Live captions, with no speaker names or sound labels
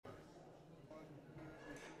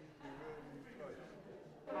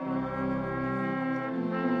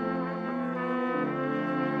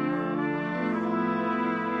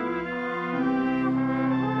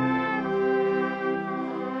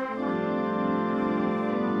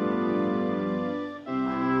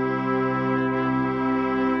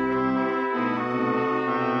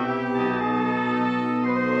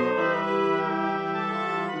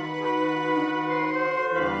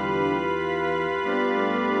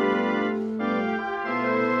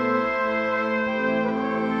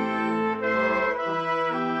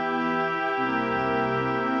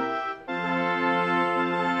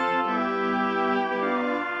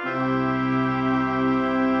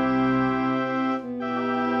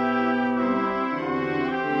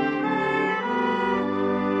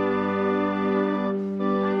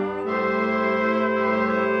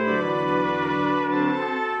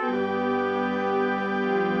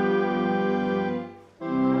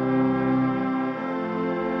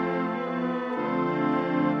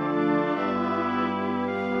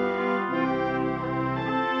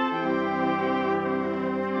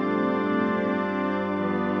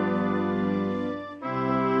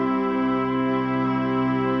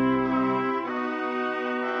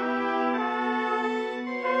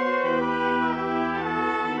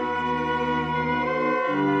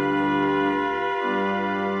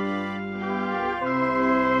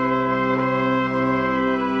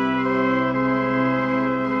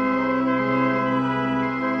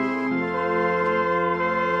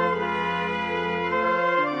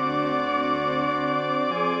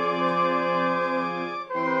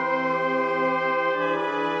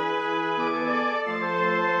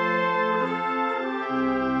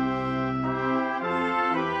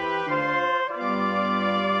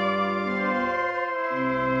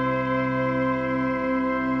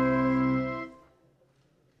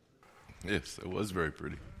Yes, it was very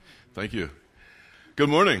pretty. Thank you. Good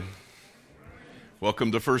morning.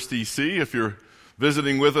 Welcome to First EC. If you're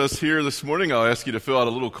visiting with us here this morning, I'll ask you to fill out a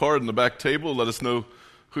little card in the back table. Let us know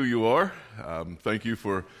who you are. Thank you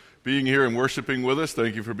for being here and worshiping with us.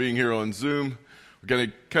 Thank you for being here on Zoom. We're going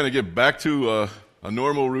to kind of get back to a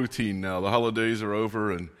normal routine now. The holidays are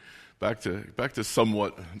over and back to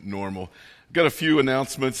somewhat normal. I've got a few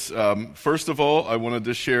announcements. First of all, I wanted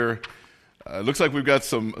to share. It looks like we've got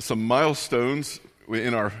some milestones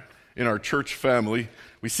in our church family.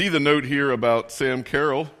 We see the note here about Sam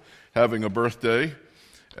Carroll having a birthday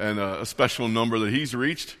and a special number that he's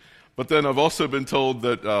reached. But then I've also been told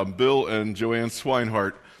that Bill and Joanne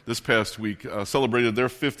Swinehart this past week celebrated their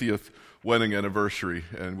 50th wedding anniversary,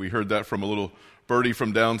 and we heard that from a little birdie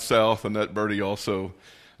from down south, and that birdie also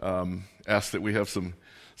asked that we have some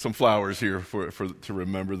flowers here to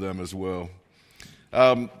remember them as well.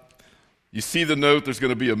 You see the note, there's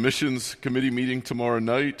going to be a missions committee meeting tomorrow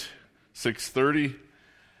night, 6:30.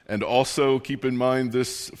 And also keep in mind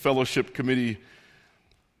this fellowship committee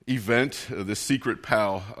event, the Secret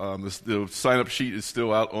PAL. The sign-up sheet is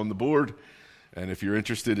still out on the board. And if you're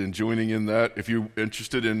interested in joining in that, if you're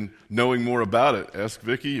interested in knowing more about it, ask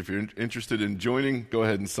Vicki. If you're interested in joining, go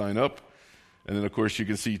ahead and sign up. And then, of course, you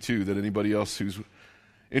can see, too, that anybody else who's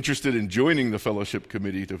interested in joining the fellowship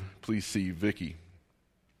committee, to please see Vicki.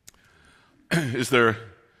 Is there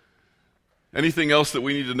anything else that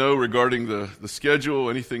we need to know regarding the schedule?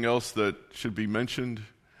 Anything else that should be mentioned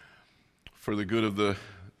for the good of the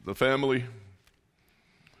family?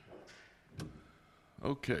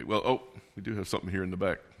 Okay, well, we do have something here in the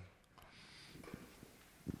back.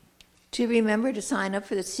 To remember to sign up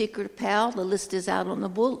for the Secret PAL, the list is out on the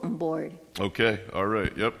bulletin board. Okay, all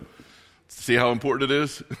right, yep. See how important it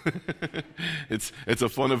is? It's a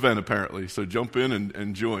fun event, apparently, so jump in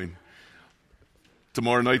and join.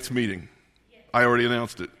 Tomorrow night's meeting. I already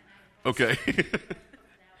announced it. Okay.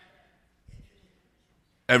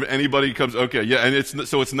 Anybody comes, okay, yeah, and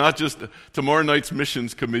it's not just tomorrow night's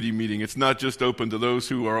missions committee meeting. It's not just open to those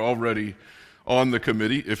who are already on the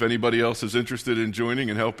committee. If anybody else is interested in joining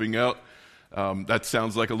and helping out, that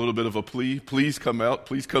sounds like a little bit of a plea. Please come out.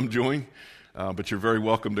 Please come join. But you're very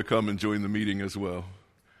welcome to come and join the meeting as well.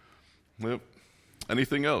 Yep.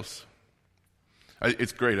 Anything else?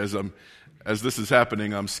 It's great. As this is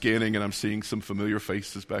happening, I'm scanning and I'm seeing some familiar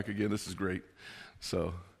faces back again. This is great.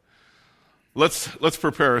 So let's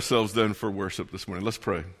prepare ourselves then for worship this morning. Let's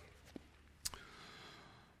pray.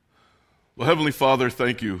 Well, Heavenly Father,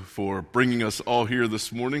 thank you for bringing us all here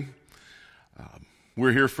this morning.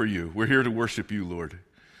 We're here for you. We're here to worship you, Lord.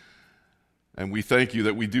 And we thank you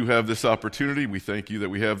that we do have this opportunity. We thank you that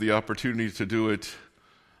we have the opportunity to do it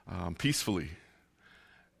peacefully,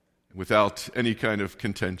 without any kind of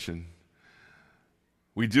contention.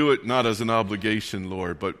 We do it not as an obligation,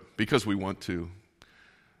 Lord, but because we want to.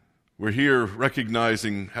 We're here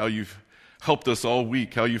recognizing how you've helped us all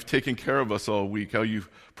week, how you've taken care of us all week, how you've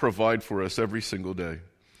provided for us every single day.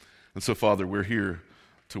 And so, Father, we're here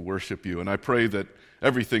to worship you. And I pray that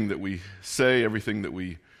everything that we say, everything that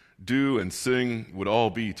we do and sing would all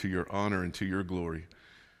be to your honor and to your glory.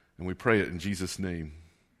 And we pray it in Jesus' name.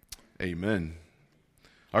 Amen.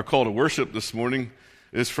 Our call to worship this morning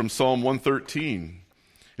is from Psalm 113.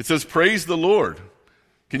 It says, praise the Lord.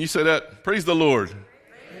 Can you say that? Praise the Lord.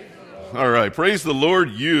 Praise the Lord. All right. Praise the Lord,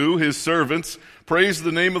 you, his servants. Praise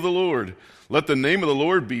the name of the Lord. Let the name of the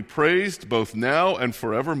Lord be praised both now and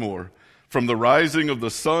forevermore. From the rising of the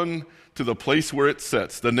sun to the place where it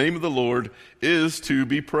sets, the name of the Lord is to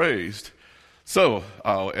be praised. So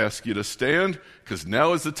I'll ask you to stand, because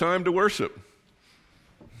now is the time to worship.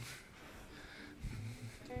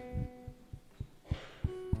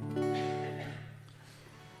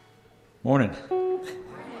 Morning.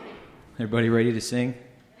 Everybody ready to sing?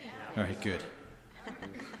 All right, good. Come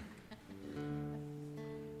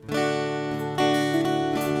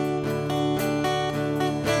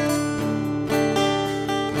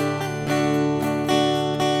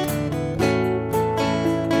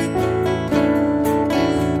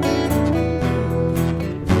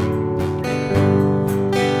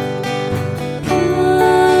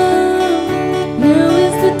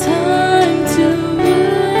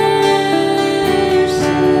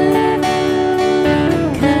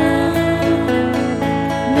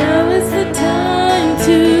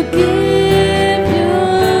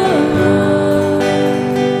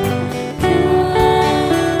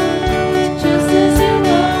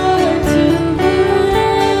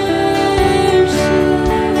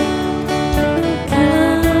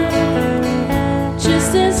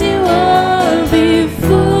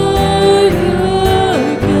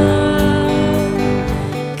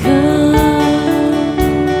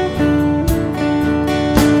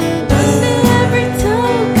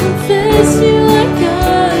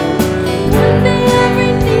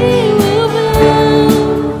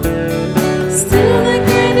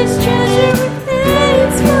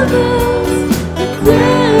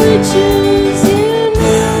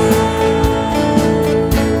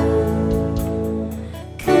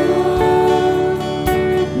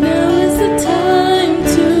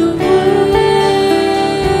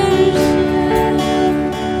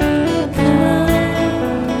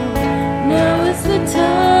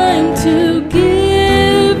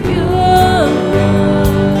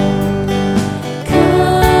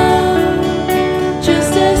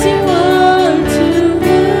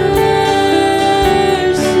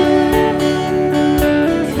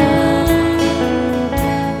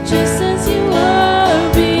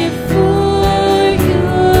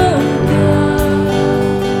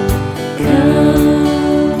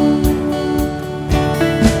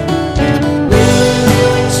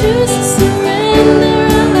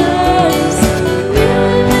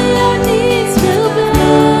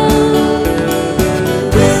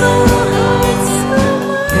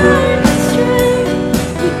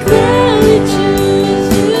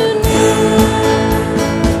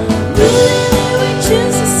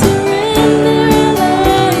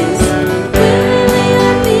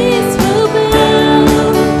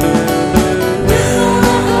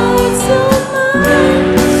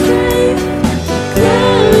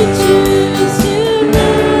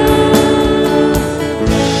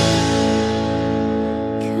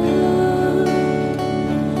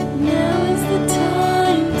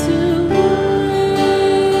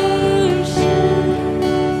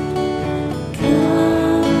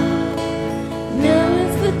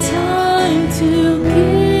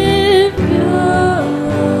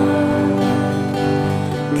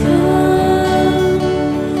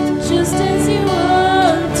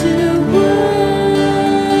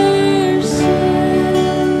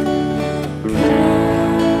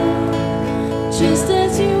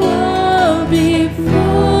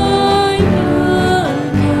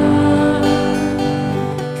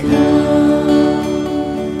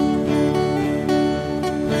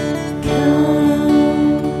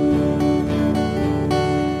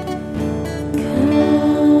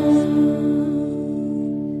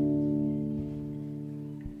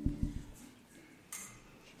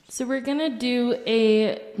So we're going to do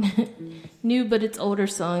a new but it's older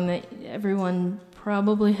song that everyone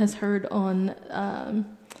probably has heard on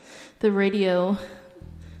the radio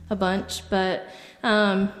a bunch. But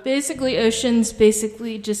basically Oceans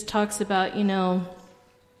basically just talks about, you know,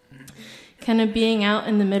 kind of being out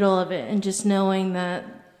in the middle of it and just knowing that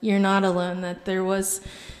you're not alone, that there was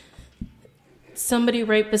somebody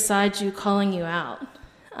right beside you calling you out,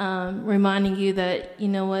 reminding you that, you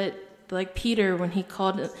know what, like Peter when he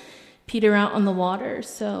called Peter out on the water.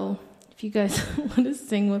 So if you guys want to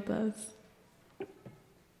sing with us.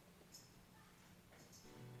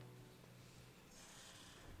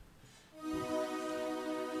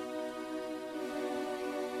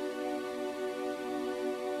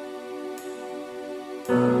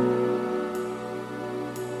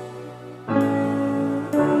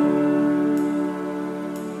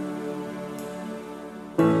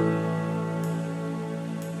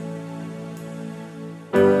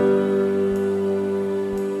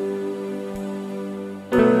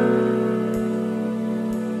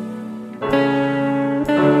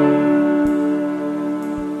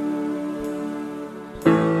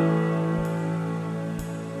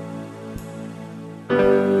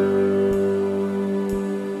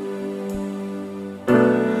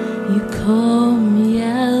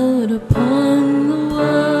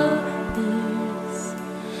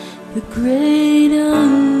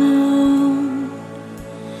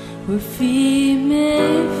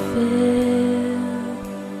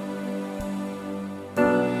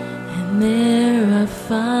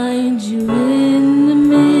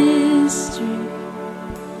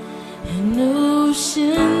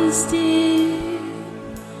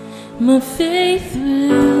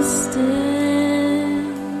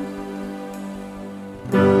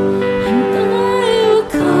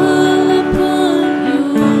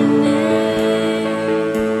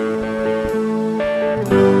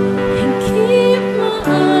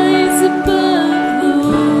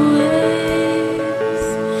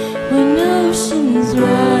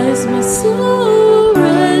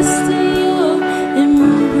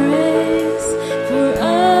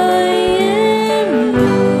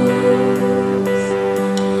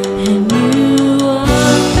 And you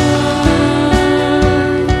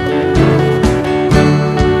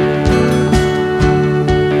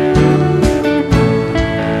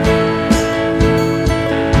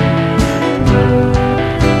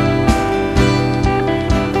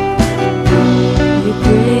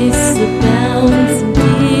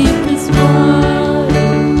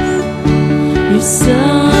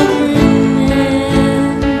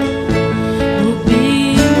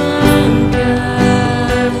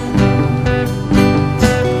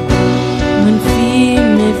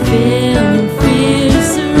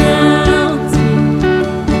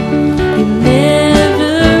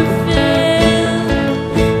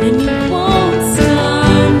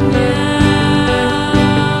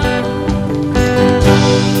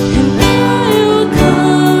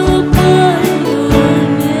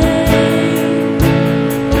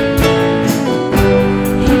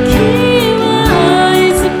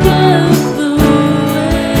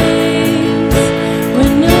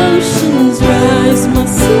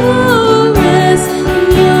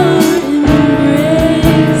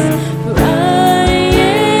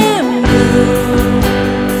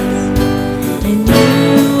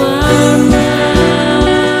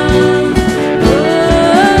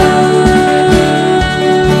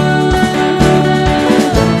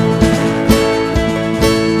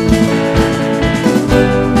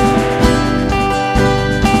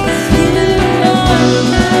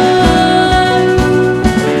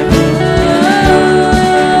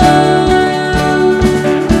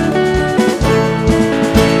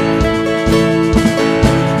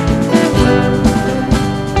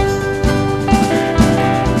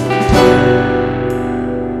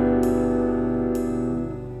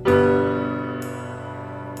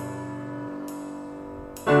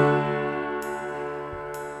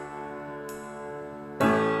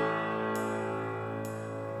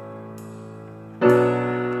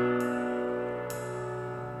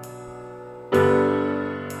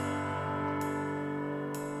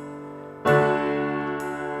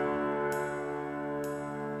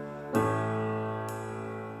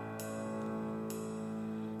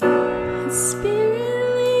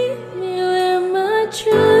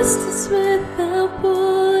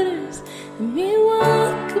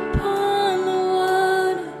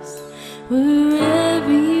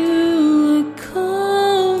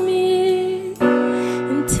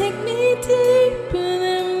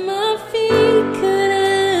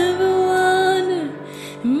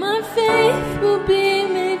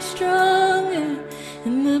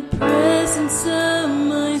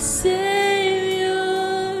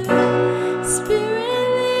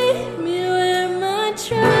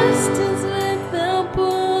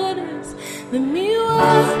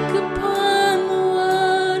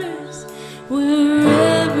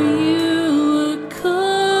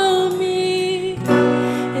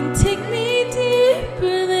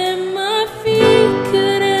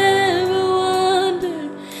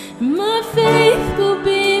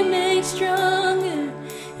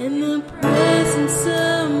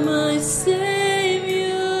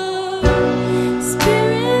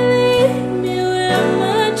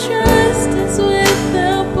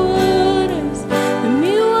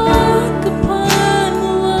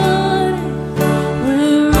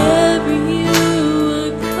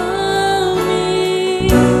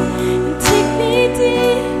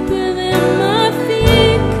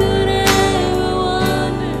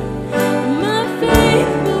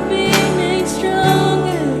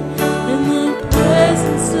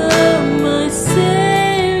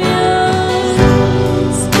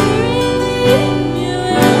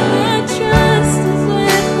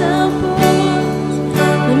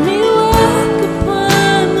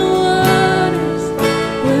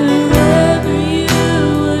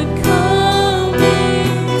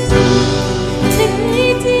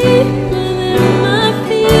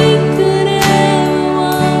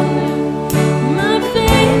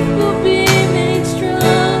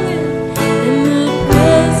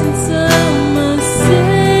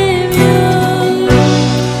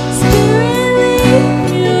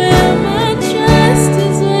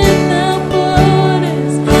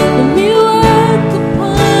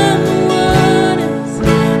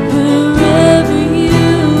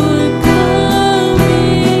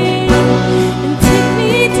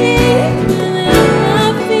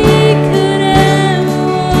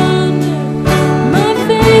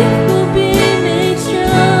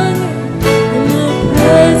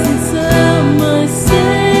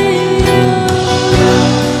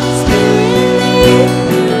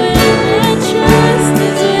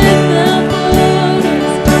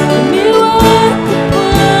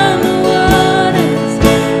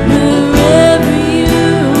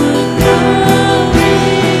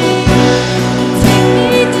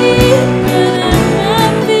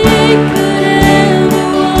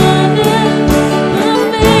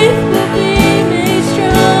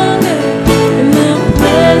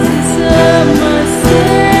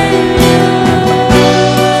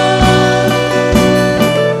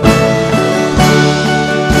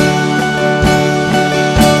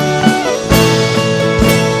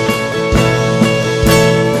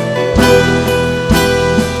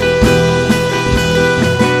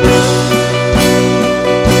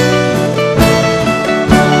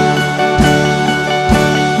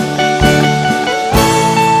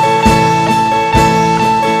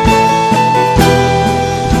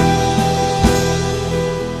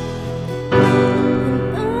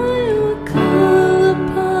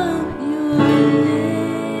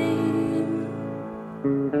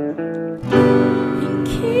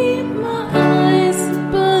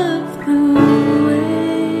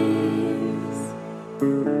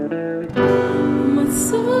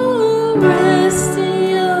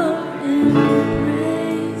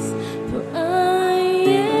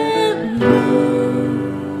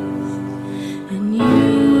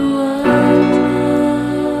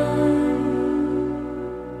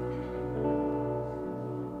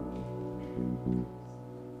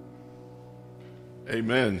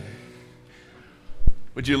Amen.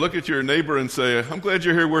 Would you look at your neighbor and say, I'm glad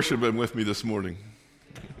you're here worshiping with me this morning?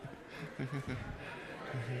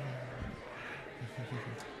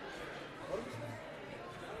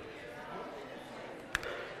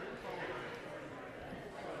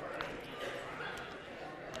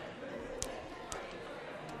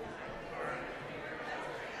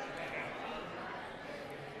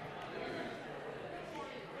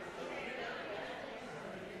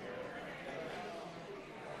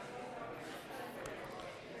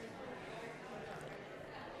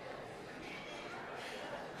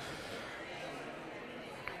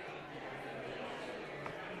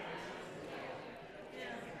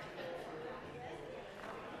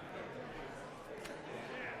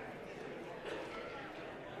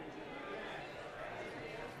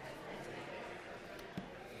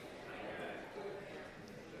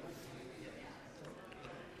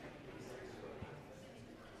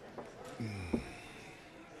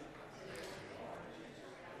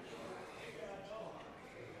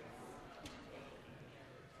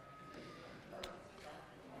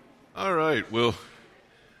 All right, we'll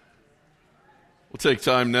take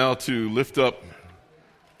time now to lift up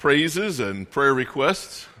praises and prayer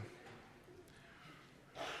requests.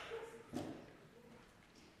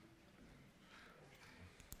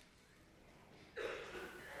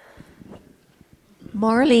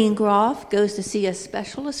 Marlene Groff goes to see a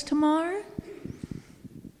specialist tomorrow.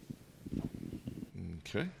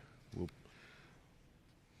 Okay.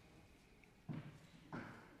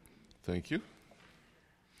 Thank you.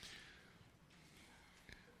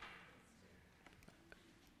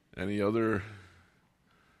 Any other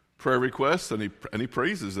prayer requests? Any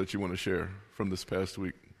praises that you want to share from this past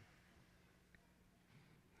week?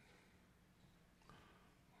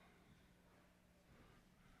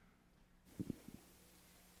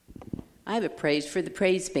 I have a praise for the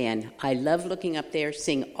praise band. I love looking up there,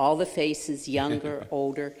 seeing all the faces, younger,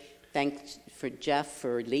 older. Thanks for Jeff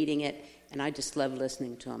for leading it, and I just love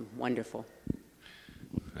listening to them. Wonderful.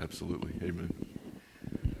 Absolutely. Amen.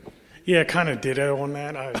 Yeah, kind of ditto on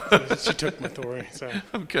that. She took my authority. So.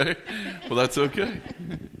 Okay. Well, that's okay.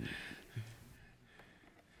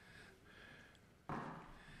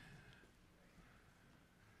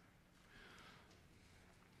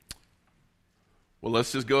 Well,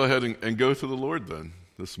 let's just go ahead and go to the Lord then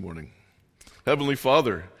this morning. Heavenly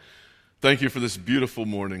Father, thank you for this beautiful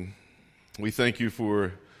morning. We thank you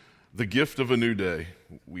for the gift of a new day.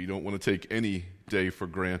 We don't want to take any day for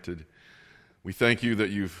granted. We thank you that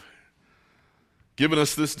you've given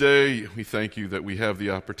us this day. We thank you that we have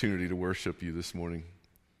the opportunity to worship you this morning.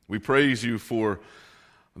 We praise you for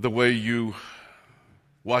the way you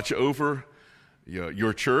watch over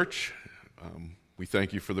your church. We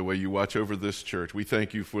thank you for the way you watch over this church. We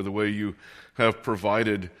thank you for the way you have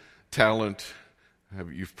provided talent,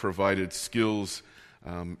 you've provided skills,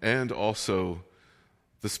 and also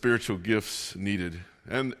the spiritual gifts needed,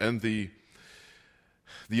 and the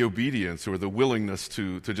obedience or the willingness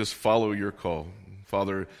to just follow your call.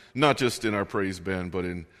 Father, not just in our praise band, but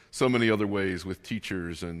in so many other ways with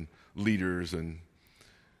teachers and leaders and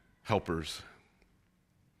helpers.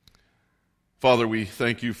 Father, we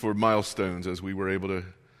thank you for milestones as we were able to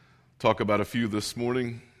talk about a few this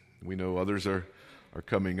morning. We know others are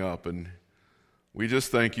coming up, and we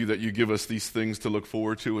just thank you that you give us these things to look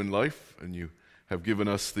forward to in life, and you have given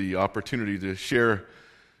us the opportunity to share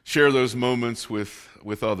those moments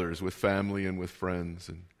with others, with family and with friends.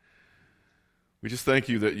 And we just thank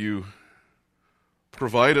you that you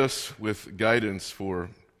provide us with guidance for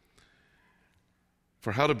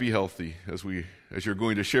how to be healthy, as you're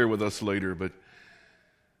going to share with us later. But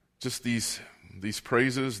just these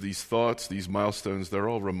praises, these thoughts, these milestones, they're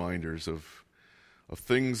all reminders of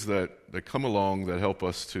things that come along that help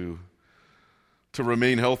us to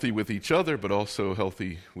remain healthy with each other, but also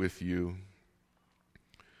healthy with you.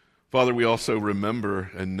 Father, we also remember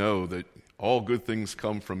and know that all good things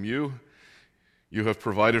come from you. You have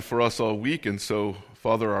provided for us all week, and so,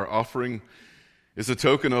 Father, our offering is a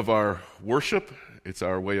token of our worship. It's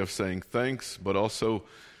our way of saying thanks, but also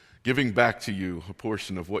giving back to you a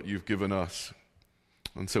portion of what you've given us.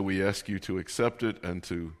 And so we ask you to accept it and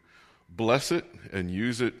to bless it and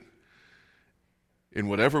use it in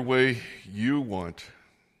whatever way you want.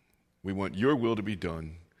 We want your will to be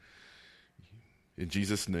done. In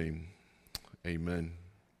Jesus' name, amen.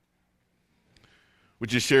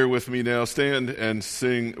 Would you share with me now? Stand and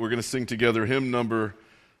sing. We're going to sing together hymn number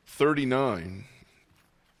 39.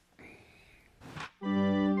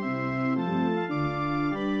 Story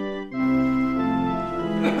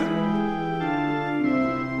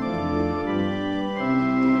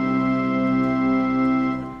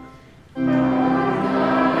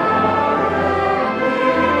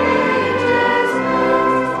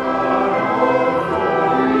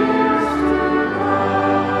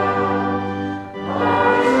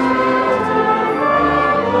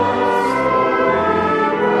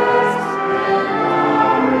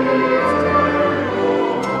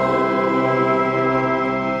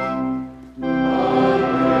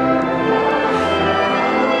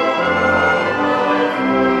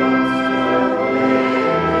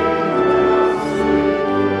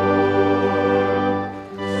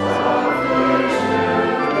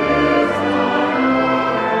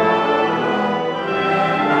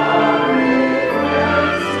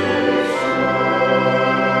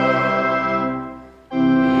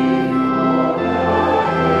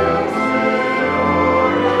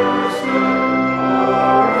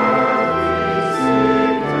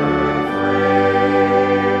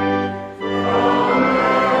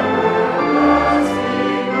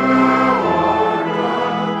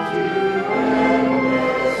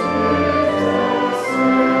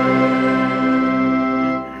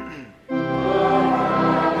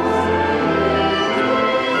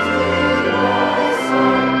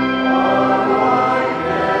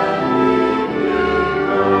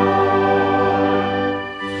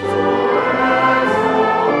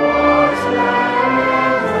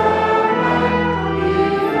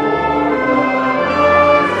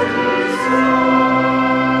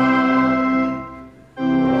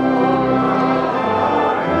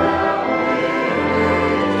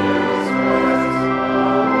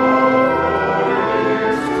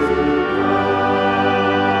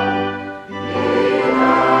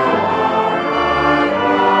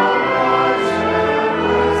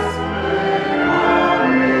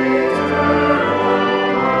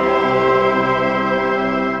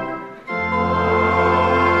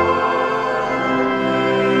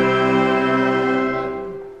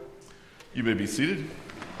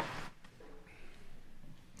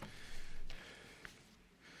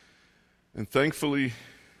And thankfully,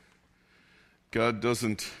 God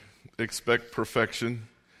doesn't expect perfection.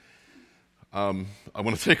 I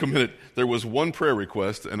want to take a minute. There was one prayer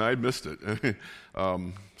request, and I missed it.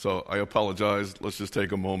 So I apologize. Let's just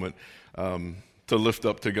take a moment to lift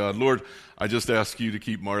up to God. Lord, I just ask you to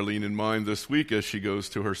keep Marlene in mind this week as she goes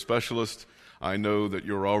to her specialist. I know that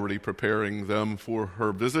you're already preparing them for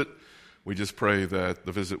her visit. We just pray that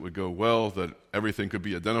the visit would go well, that everything could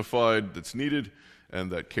be identified that's needed,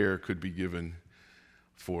 and that care could be given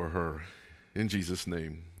for her. In Jesus'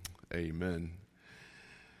 name, amen.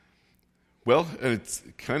 Well, and it's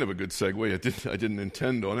kind of a good segue. I didn't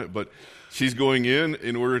intend on it, but she's going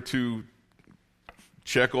in order to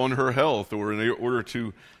check on her health, or in order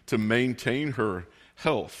to maintain her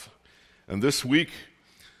health. And this week,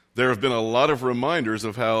 there have been a lot of reminders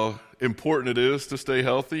of how important it is to stay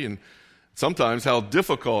healthy, and sometimes how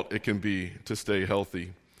difficult it can be to stay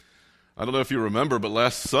healthy. I don't know if you remember, but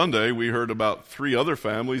last Sunday we heard about 3 other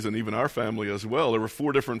families, and even our family as well. There were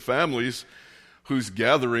 4 different families whose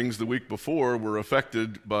gatherings the week before were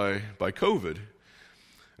affected by COVID.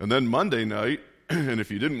 And then Monday night, and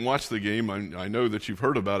if you didn't watch the game, I know that you've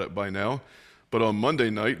heard about it by now, but on Monday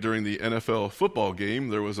night during the NFL football game,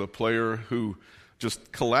 there was a player who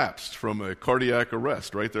just collapsed from a cardiac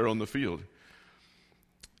arrest right there on the field.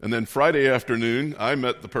 And then Friday afternoon, I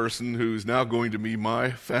met the person who's now going to be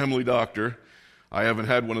my family doctor. I haven't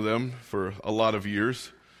had one of them for a lot of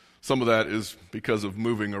years. Some of that is because of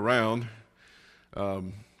moving around.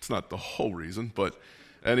 It's not the whole reason, but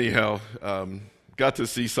anyhow, got to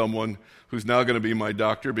see someone who's now going to be my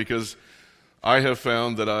doctor, because I have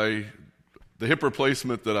found that the hip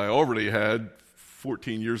replacement that I already had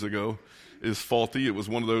 14 years ago is faulty. It was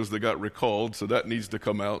one of those that got recalled, so that needs to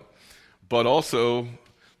come out. But also,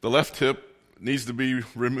 the left hip needs to be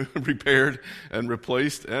repaired and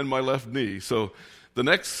replaced, and my left knee. So the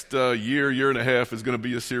next year and a half is going to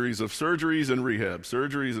be a series of surgeries and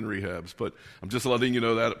rehabs. But I'm just letting you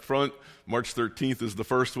know that up front. March 13th is the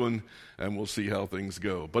first one, and we'll see how things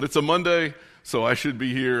go. But it's a Monday, so I should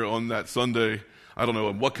be here on that Sunday. I don't know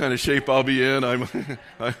in what kind of shape I'll be in,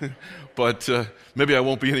 but maybe I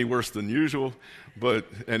won't be any worse than usual. But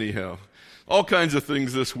anyhow, all kinds of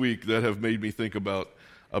things this week that have made me think about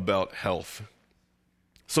health.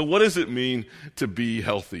 So what does it mean to be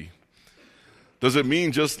healthy? Does it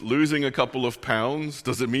mean just losing a couple of pounds?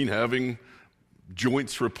 Does it mean having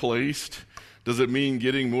joints replaced? Does it mean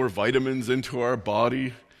getting more vitamins into our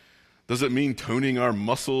body? Does it mean toning our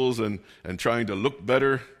muscles and trying to look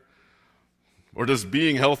better? Or does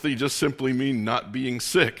being healthy just simply mean not being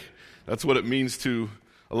sick? That's what it means to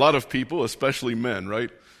a lot of people, especially men, right?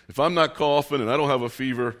 If I'm not coughing and I don't have a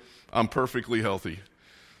fever, I'm perfectly healthy.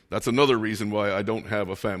 That's another reason why I don't have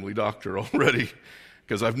a family doctor already,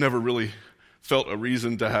 because I've never really felt a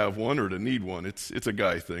reason to have one or to need one. It's a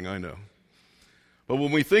guy thing, I know. But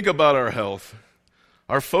when we think about our health,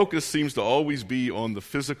 our focus seems to always be on the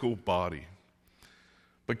physical body.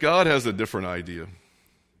 But God has a different idea.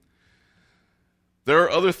 There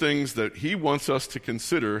are other things that He wants us to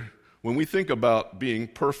consider when we think about being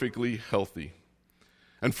perfectly healthy.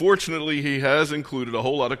 And fortunately, He has included a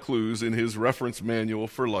whole lot of clues in His reference manual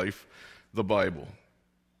for life, the Bible.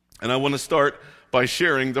 And I want to start by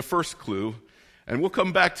sharing the first clue, and we'll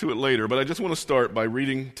come back to it later, but I just want to start by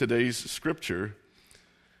reading today's scripture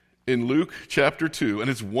in Luke chapter 2, and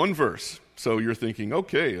it's one verse. So you're thinking,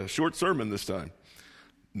 okay, a short sermon this time.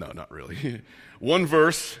 No, not really. One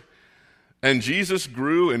verse. And Jesus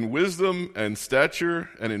grew in wisdom and stature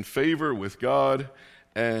and in favor with God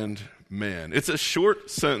and man. It's a short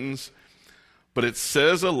sentence, but it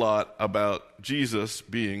says a lot about Jesus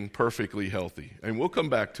being perfectly healthy. And we'll come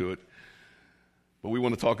back to it, but we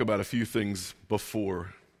want to talk about a few things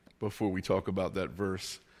before we talk about that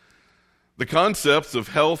verse. The concepts of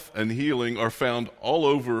health and healing are found all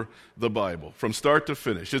over the Bible, from start to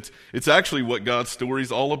finish. It's actually what God's story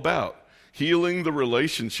is all about. Healing the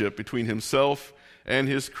relationship between Himself and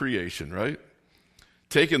His creation, right?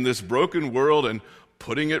 Taking this broken world and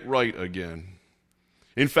putting it right again.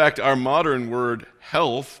 In fact, our modern word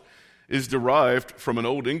health is derived from an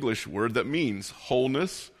Old English word that means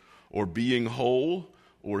wholeness, or being whole,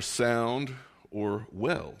 or sound, or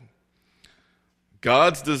well.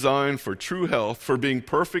 God's design for true health, for being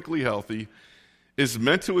perfectly healthy, is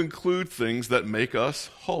meant to include things that make us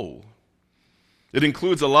whole. It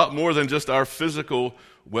includes a lot more than just our physical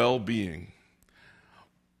well-being.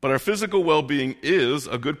 But our physical well-being is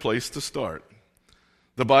a good place to start.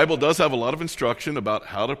 The Bible does have a lot of instruction about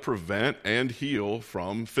how to prevent and heal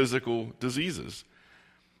from physical diseases.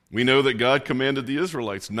 We know that God commanded the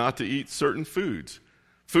Israelites not to eat certain foods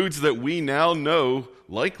foods that we now know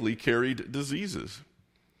likely carried diseases.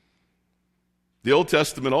 The Old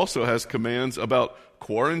Testament also has commands about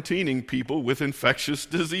quarantining people with infectious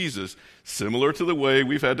diseases, similar to the way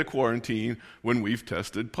we've had to quarantine when we've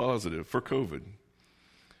tested positive for COVID.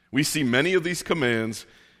 We see many of these commands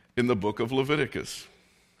in the book of Leviticus.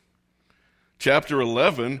 Chapter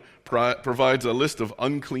 11 provides a list of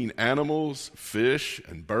unclean animals, fish,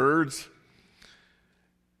 and birds.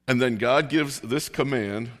 And then God gives this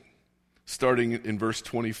command starting in verse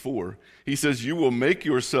 24. He says, "You will make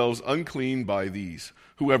yourselves unclean by these.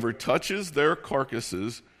 Whoever touches their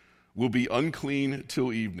carcasses will be unclean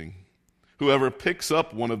till evening. Whoever picks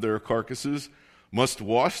up one of their carcasses must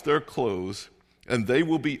wash their clothes, and they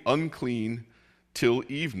will be unclean till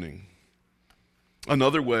evening."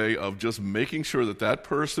 Another way of just making sure that that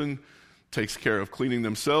person takes care of cleaning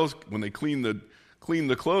themselves. When they clean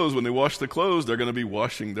the clothes, when they wash the clothes, they're going to be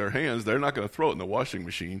washing their hands. They're not going to throw it in the washing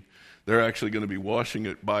machine. They're actually going to be washing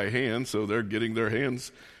it by hand, so they're getting their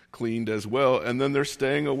hands cleaned as well. And then they're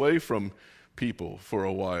staying away from people for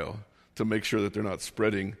a while to make sure that they're not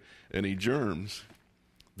spreading any germs.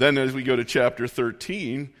 Then as we go to chapter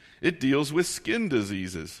 13, it deals with skin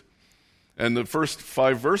diseases. And the first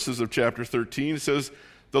 5 verses of chapter 13 says,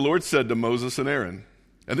 "The Lord said to Moses and Aaron,"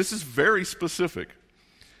 and this is very specific,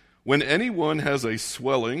 "When anyone has a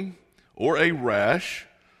swelling or a rash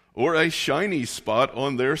or a shiny spot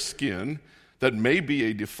on their skin that may be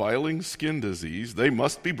a defiling skin disease, they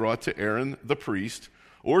must be brought to Aaron the priest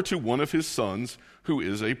or to one of his sons who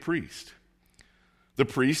is a priest. The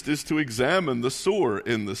priest is to examine the sore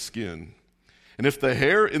in the skin. And if the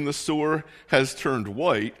hair in the sore has turned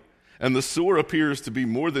white, and the sore appears to be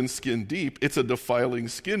more than skin deep, it's a defiling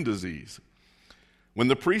skin disease. When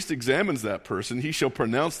the priest examines that person, he shall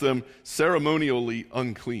pronounce them ceremonially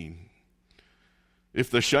unclean. If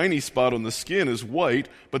the shiny spot on the skin is white,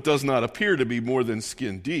 but does not appear to be more than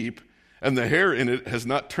skin deep, and the hair in it has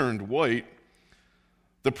not turned white,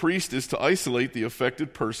 the priest is to isolate the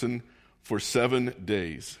affected person for 7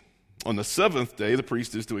 days. On the 7th day, the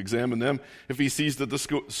priest is to examine them. If he sees that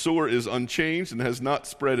the sore is unchanged and has not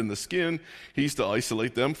spread in the skin, he's to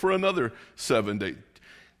isolate them for another 7 days.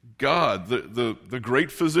 God, the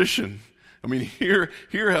great physician, I mean, hear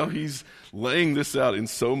how he's laying this out in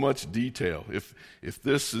so much detail. If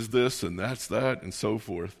this is this and that's that and so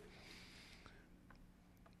forth.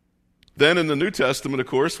 Then in the New Testament, of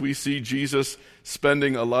course, we see Jesus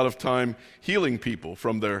spending a lot of time healing people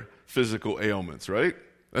from their physical ailments, right?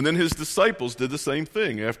 And then his disciples did the same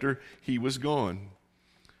thing after he was gone.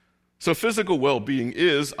 So physical well-being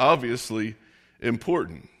is obviously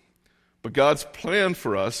important. But God's plan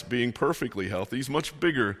for us being perfectly healthy is much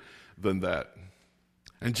bigger than that.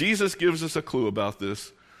 And Jesus gives us a clue about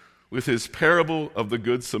this with his parable of the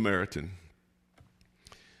Good Samaritan.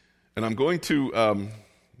 And I'm going to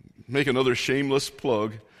make another shameless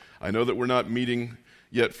plug. I know that we're not meeting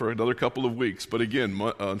yet for another couple of weeks, but again,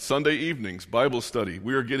 on Sunday evenings, Bible study,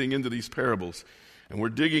 we are getting into these parables, and we're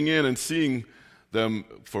digging in and seeing them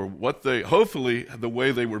for what they, hopefully the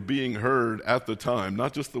way they were being heard at the time,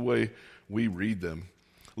 not just the way we read them.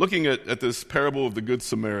 Looking at this parable of the Good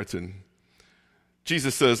Samaritan,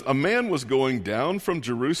 Jesus says, "A man was going down from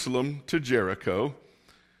Jerusalem to Jericho."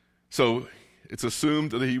 So it's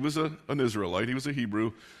assumed that he was an Israelite, he was a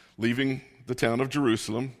Hebrew, leaving the town of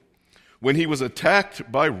Jerusalem, when he was attacked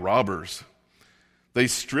by robbers. They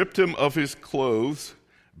stripped him of his clothes,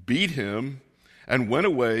 beat him, and went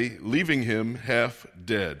away, leaving him half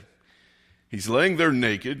dead. He's laying there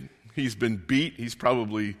naked. He's been beat. He's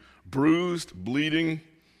probably bruised, bleeding,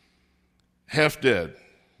 half dead,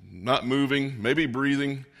 not moving, maybe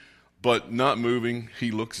breathing, but not moving.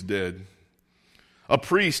 He looks dead. A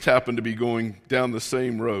priest happened to be going down the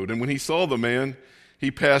same road, and when he saw the man,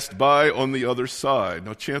 he passed by on the other side.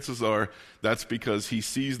 Now, chances are that's because he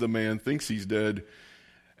sees the man, thinks he's dead,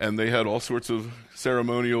 and they had all sorts of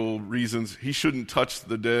ceremonial reasons. He shouldn't touch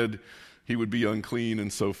the dead. He would be unclean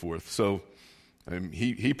and so forth. So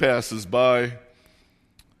he passes by.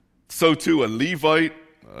 So too a Levite,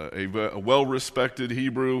 a well-respected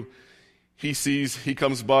Hebrew, he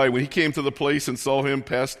comes by. When he came to the place and saw him,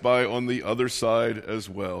 passed by on the other side as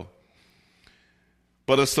well.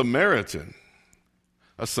 But a Samaritan.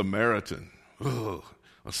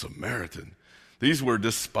 These were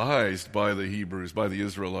despised by the Hebrews, by the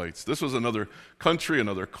Israelites. This was another country,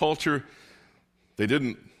 another culture. They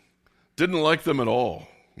didn't like them at all.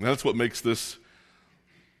 And that's what makes this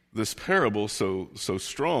parable so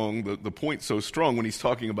strong, the point so strong when he's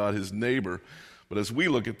talking about his neighbor. But as we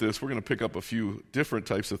look at this, we're going to pick up a few different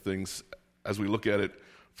types of things as we look at it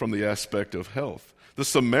from the aspect of health. The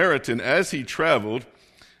Samaritan, as he traveled,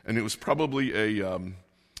 and it was probably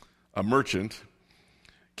a merchant,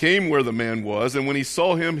 came where the man was, and when he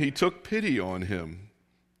saw him, he took pity on him.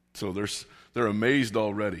 So they're amazed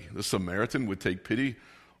already. The Samaritan would take pity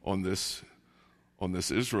on this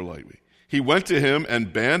Israelite. He went to him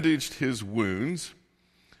and bandaged his wounds.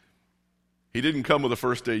 He didn't come with a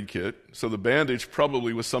first aid kit, so the bandage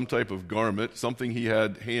probably was some type of garment, something he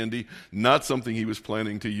had handy, not something he was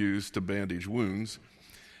planning to use to bandage wounds.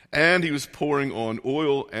 And he was pouring on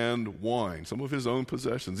oil and wine, some of his own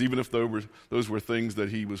possessions, even if those were things that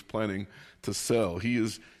he was planning to sell. He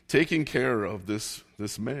is taking care of this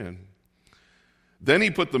man. Then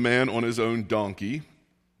he put the man on his own donkey,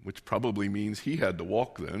 which probably means he had to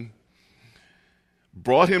walk then,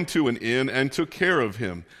 brought him to an inn and took care of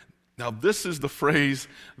him. Now, this is the phrase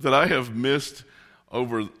that I have missed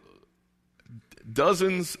over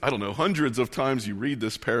dozens, hundreds of times you read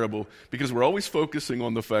this parable, because we're always focusing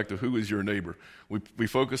on the fact of who is your neighbor. We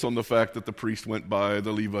focus on the fact that the priest went by,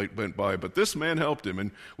 the Levite went by, but this man helped him,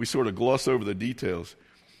 and we sort of gloss over the details.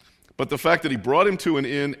 But the fact that he brought him to an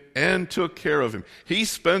inn and took care of him. He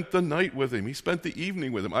spent the night with him. He spent the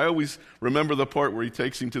evening with him. I always remember the part where he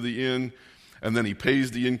takes him to the inn, and then he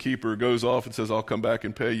pays the innkeeper, goes off and says, I'll come back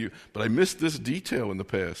and pay you. But I missed this detail in the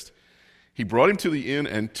past. He brought him to the inn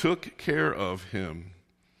and took care of him.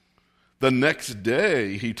 The next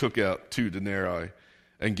day he took out 2 denarii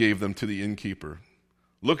and gave them to the innkeeper.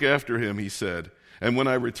 Look after him, he said, and when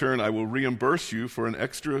I return I will reimburse you for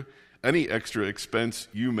any extra expense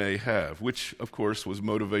you may have, which of course was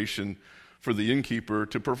motivation for the innkeeper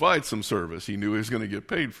to provide some service. He knew he was going to get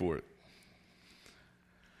paid for it.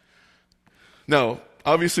 Now,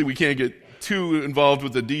 obviously we can't get too involved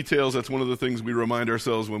with the details. That's one of the things we remind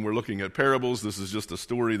ourselves when we're looking at parables. This is just a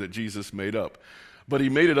story that Jesus made up. But he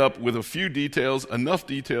made it up with a few details, enough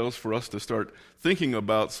details for us to start thinking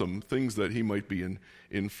about some things that he might be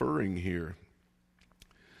inferring here.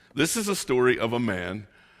 This is a story of a man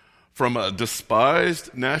from a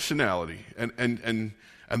despised nationality. And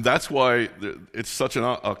that's why it's such an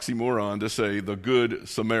oxymoron to say the Good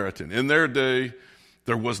Samaritan. In their day,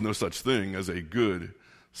 there was no such thing as a Good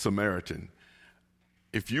Samaritan.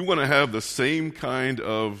 If you want to have the same kind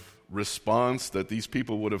of response that these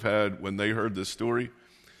people would have had when they heard this story,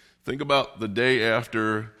 think about the day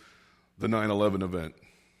after the 9/11 event.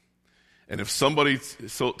 And if somebody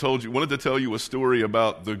wanted to tell you a story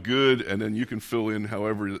about the good, and then you can fill in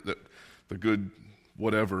however the good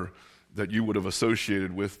whatever that you would have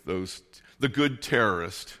associated with the good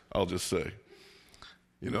terrorist, I'll just say.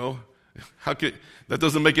 That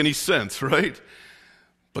doesn't make any sense, right?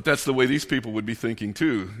 But that's the way these people would be thinking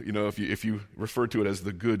too, if you refer to it as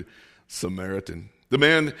the Good Samaritan. The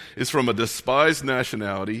man is from a despised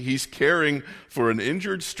nationality. He's caring for an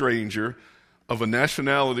injured stranger of a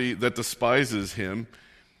nationality that despises him.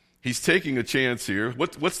 He's taking a chance here.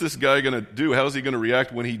 What's this guy going to do? How's he going to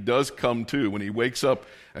react when he does come to, when he wakes up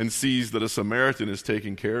and sees that a Samaritan is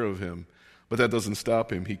taking care of him? But that doesn't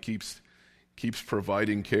stop him. He keeps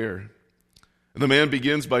providing care. And the man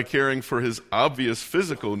begins by caring for his obvious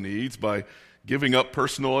physical needs by giving up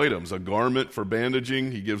personal items, a garment for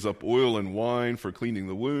bandaging. He gives up oil and wine for cleaning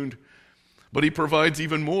the wound. But he provides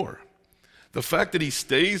even more. The fact that he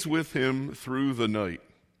stays with him through the night.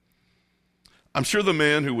 I'm sure the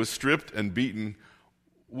man who was stripped and beaten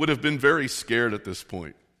would have been very scared at this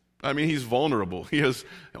point. I mean, he's vulnerable.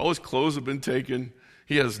 All his clothes have been taken.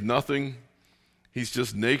 He has nothing. He's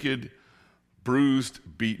just naked, bruised,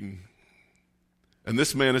 beaten. And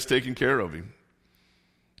this man is taking care of him.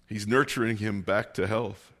 He's nurturing him back to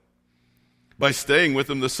health. By staying with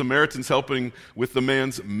him, the Samaritan's helping with the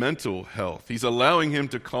man's mental health. He's allowing him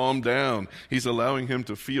to calm down. He's allowing him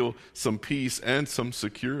to feel some peace and some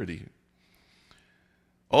security.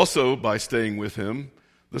 Also, by staying with him,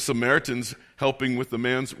 the Samaritan's helping with the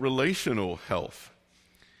man's relational health.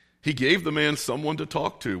 He gave the man someone to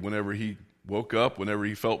talk to whenever he woke up, whenever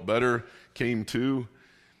he felt better, came to.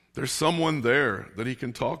 There's someone there that he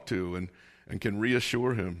can talk to and can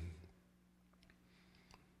reassure him.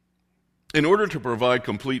 In order to provide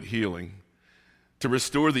complete healing, to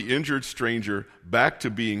restore the injured stranger back to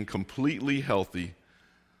being completely healthy,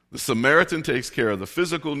 the Samaritan takes care of the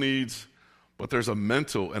physical needs, but there's a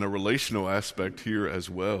mental and a relational aspect here as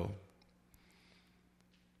well.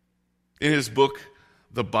 In his book,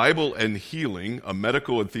 The Bible and Healing, a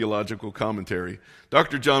medical and theological commentary,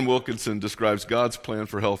 Dr. John Wilkinson describes God's plan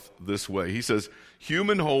for health this way. He says,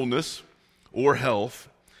 human wholeness or health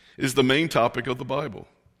is the main topic of the Bible.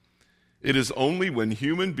 It is only when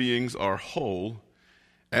human beings are whole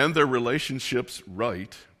and their relationships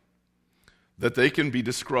right that they can be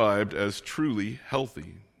described as truly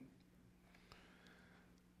healthy.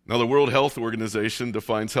 Now, the World Health Organization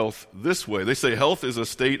defines health this way. They say health is a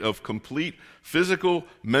state of complete physical,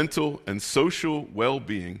 mental, and social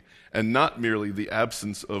well-being, and not merely the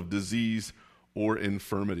absence of disease or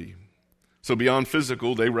infirmity. So beyond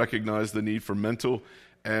physical, they recognize the need for mental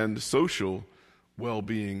and social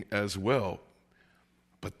well-being as well.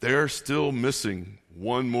 But they're still missing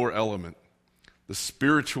one more element, the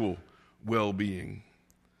spiritual well-being.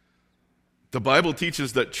 The Bible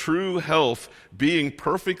teaches that true health, being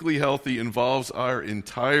perfectly healthy, involves our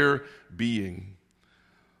entire being.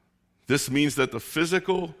 This means that the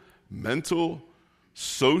physical, mental,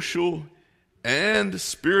 social, and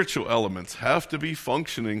spiritual elements have to be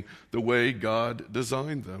functioning the way God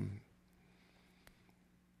designed them.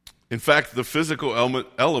 In fact, the physical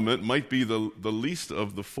element might be the least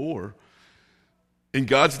of the four. In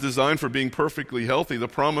God's design for being perfectly healthy, the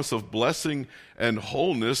promise of blessing and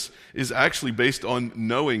wholeness is actually based on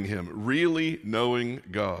knowing Him, really knowing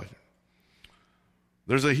God.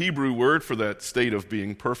 There's a Hebrew word for that state of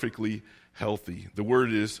being perfectly healthy. The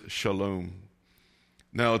word is shalom.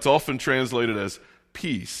 Now, it's often translated as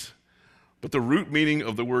peace, but the root meaning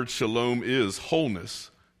of the word shalom is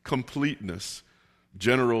wholeness, completeness,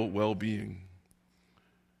 general well-being.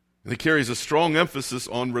 And it carries a strong emphasis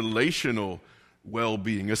on relational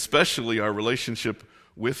well-being, especially our relationship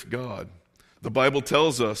with God. The Bible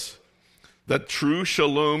tells us that true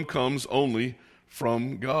shalom comes only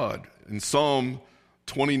from God. In Psalm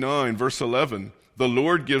 29, verse 11, the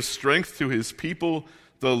Lord gives strength to His people.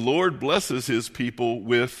 The Lord blesses His people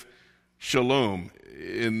with shalom.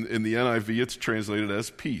 In the NIV, it's translated as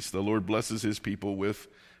peace. The Lord blesses His people with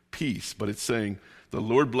peace. But it's saying the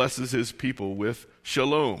Lord blesses His people with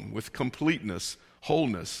shalom, with completeness,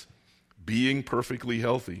 wholeness, being perfectly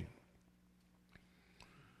healthy.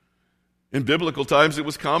 In biblical times, it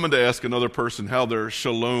was common to ask another person how their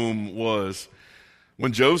shalom was.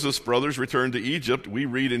 When Joseph's brothers returned to Egypt, we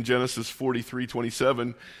read in Genesis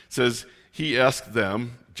 43:27, it says, he asked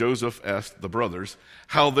them, Joseph asked the brothers,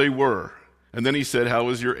 how they were. And then he said, how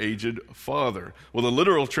is your aged father? Well, the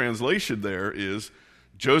literal translation there is,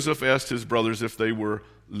 Joseph asked his brothers if they were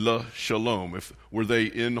la shalom, were they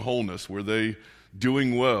in wholeness, were they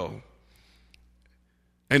doing well?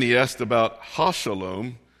 And he asked about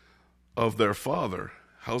ha-shalom of their father.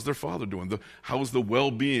 How's their father doing? How's the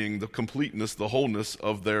well-being, the completeness, the wholeness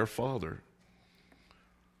of their father?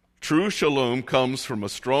 True shalom comes from a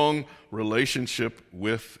strong relationship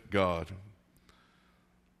with God.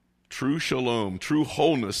 True shalom, true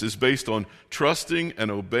wholeness is based on trusting and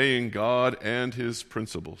obeying God and His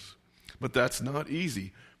principles. But that's not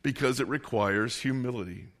easy because it requires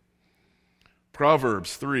humility.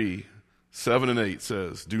 Proverbs 3:7 and 8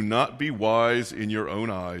 says, do not be wise in your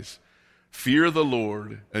own eyes. Fear the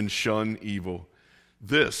Lord and shun evil.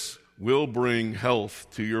 This will bring health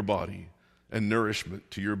to your body and nourishment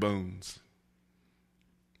to your bones.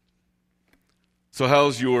 So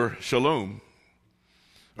how's your shalom?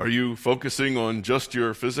 Are you focusing on just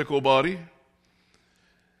your physical body?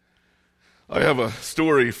 I have a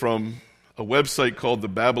story from a website called the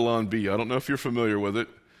Babylon Bee. I don't know if you're familiar with it,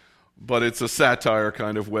 but it's a satire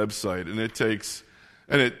kind of website, and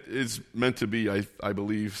it is meant to be, I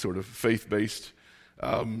believe, sort of faith-based.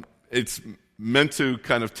 It's meant to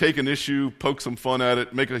kind of take an issue, poke some fun at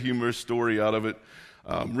it, make a humorous story out of it.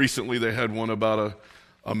 Recently they had one about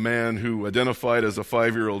a man who identified as a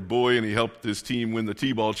 5-year-old boy, and he helped his team win the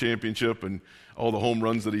T-ball championship and all the home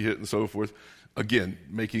runs that he hit and so forth. Again,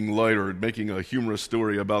 making light or making a humorous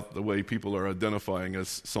story about the way people are identifying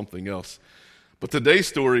as something else. But today's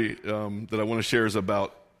story that I want to share is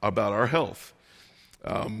about our health.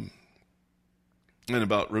 And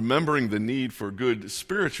about remembering the need for good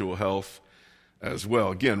spiritual health as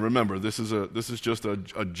well. Again, remember, this is just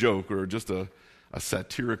a joke or just a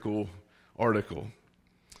satirical article.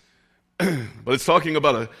 But it's talking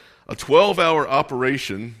about a 12-hour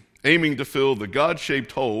operation aiming to fill the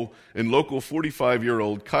God-shaped hole in local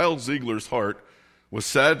 45-year-old Kyle Ziegler's heart was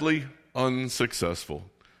sadly unsuccessful.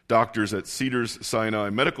 Doctors at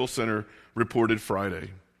Cedars-Sinai Medical Center reported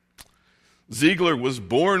Friday. Ziegler was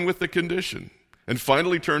born with the condition and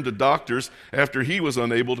finally turned to doctors after he was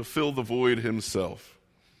unable to fill the void himself.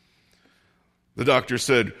 The doctor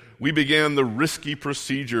said, we began the risky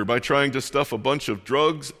procedure by trying to stuff a bunch of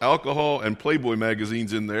drugs, alcohol, and Playboy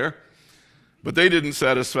magazines in there, but they didn't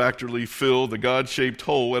satisfactorily fill the God-shaped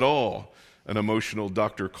hole at all, an emotional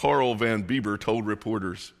Dr. Carl Van Bieber told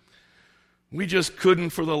reporters. We just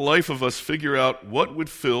couldn't for the life of us figure out what would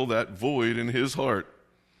fill that void in his heart.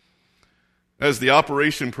 As the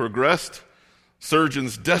operation progressed,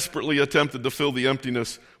 Surgeons desperately attempted to fill the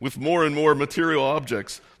emptiness with more and more material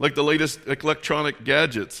objects, like the latest electronic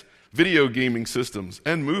gadgets, video gaming systems,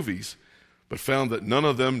 and movies, but found that none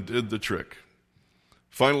of them did the trick.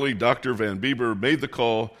 Finally, Dr. Van Bieber made the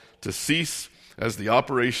call to cease as the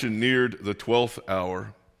operation neared the 12th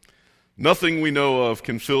hour. Nothing we know of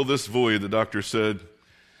can fill this void, the doctor said.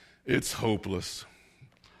 It's hopeless.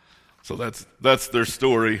 So that's their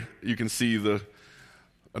story. You can see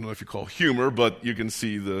I don't know if you call humor, but you can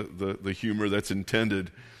see the humor that's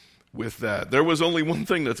intended with that. There was only one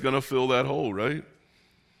thing that's going to fill that hole, right?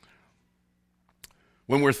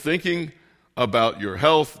 When we're thinking about your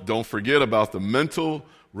health, don't forget about the mental,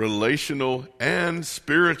 relational, and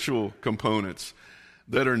spiritual components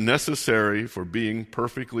that are necessary for being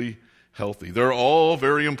perfectly healthy. They're all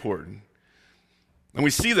very important. And we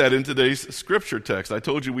see that in today's scripture text. I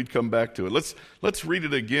told you we'd come back to it. Let's read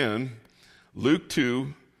it again. Luke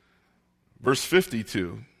 2, verse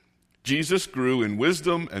 52. Jesus grew in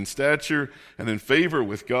wisdom and stature and in favor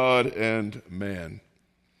with God and man.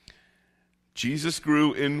 Jesus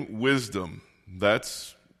grew in wisdom.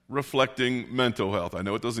 That's reflecting mental health. I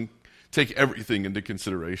know it doesn't take everything into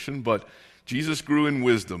consideration, but Jesus grew in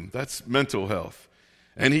wisdom. That's mental health.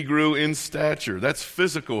 And he grew in stature. That's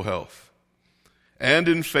physical health. And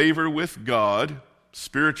in favor with God,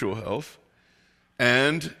 spiritual health.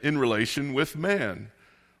 And in relation with man,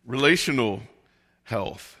 relational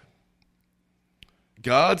health.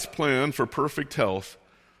 God's plan for perfect health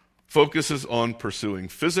focuses on pursuing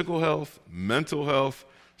physical health, mental health,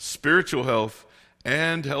 spiritual health,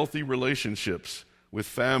 and healthy relationships with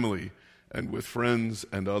family and with friends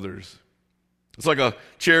and others. It's like a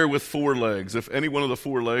chair with 4 legs. If any one of the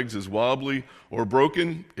 4 legs is wobbly or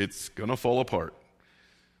broken, it's going to fall apart.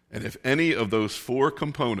 And if any of those 4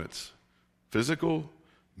 components, physical,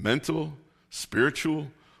 mental, spiritual,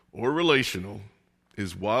 or relational,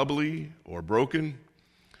 is wobbly or broken,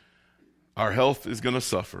 our health is going to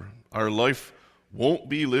suffer. Our life won't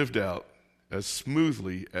be lived out as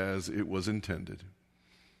smoothly as it was intended.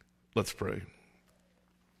 Let's pray.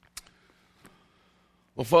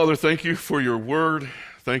 Well, Father, thank you for your word.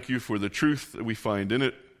 Thank you for the truth that we find in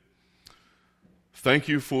it. Thank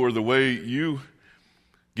you for the way you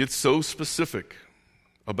get so specific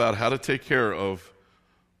about how to take care of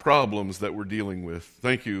problems that we're dealing with.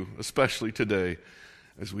 Thank you, especially today,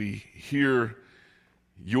 as we hear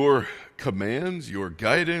your commands, your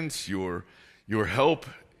guidance, your help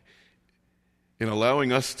in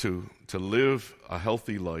allowing us to live a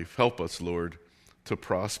healthy life. Help us, Lord, to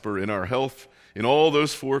prosper in our health, in all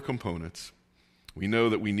those 4 components. We know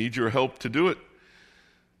that we need your help to do it,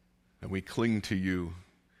 and we cling to you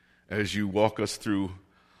as you walk us through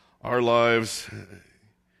our lives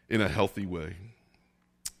in a healthy way.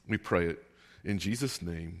 We pray it in Jesus'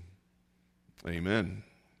 name. Amen.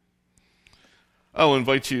 I'll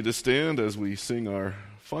invite you to stand as we sing our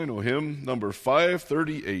final hymn, number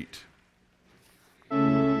 538.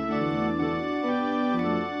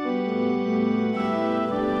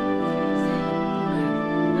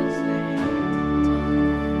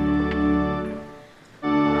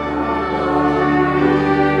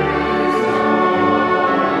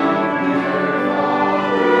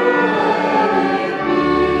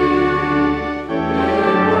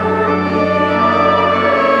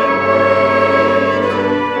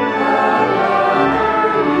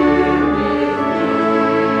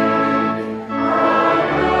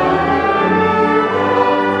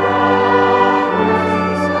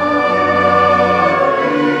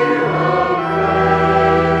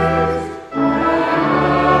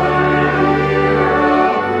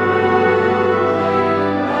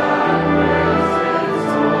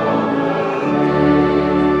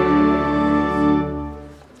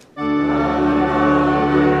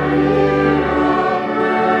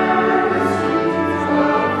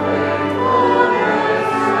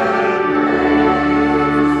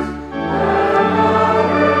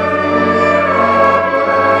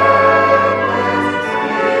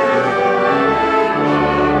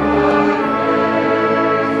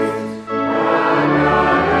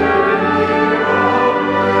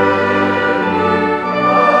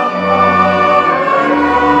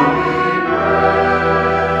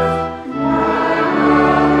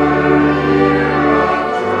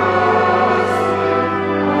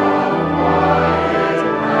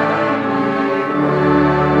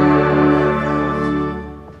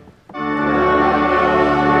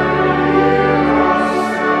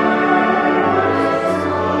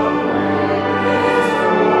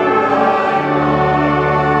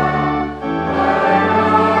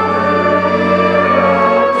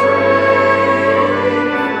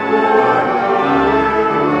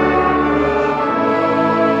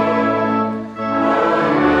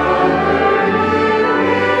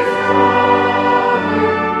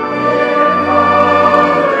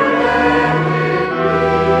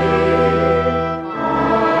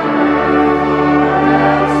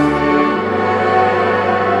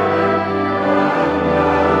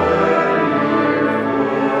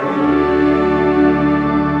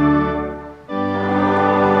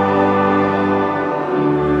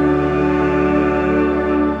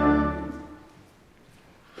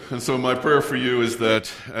 And so my prayer for you is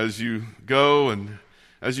that as you go and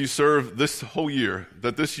as you serve this whole year,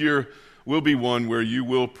 that this year will be one where you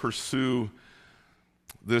will pursue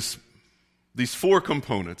these 4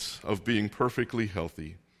 components of being perfectly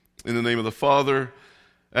healthy. In the name of the Father,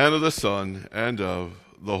 and of the Son, and of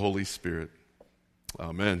the Holy Spirit.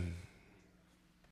 Amen.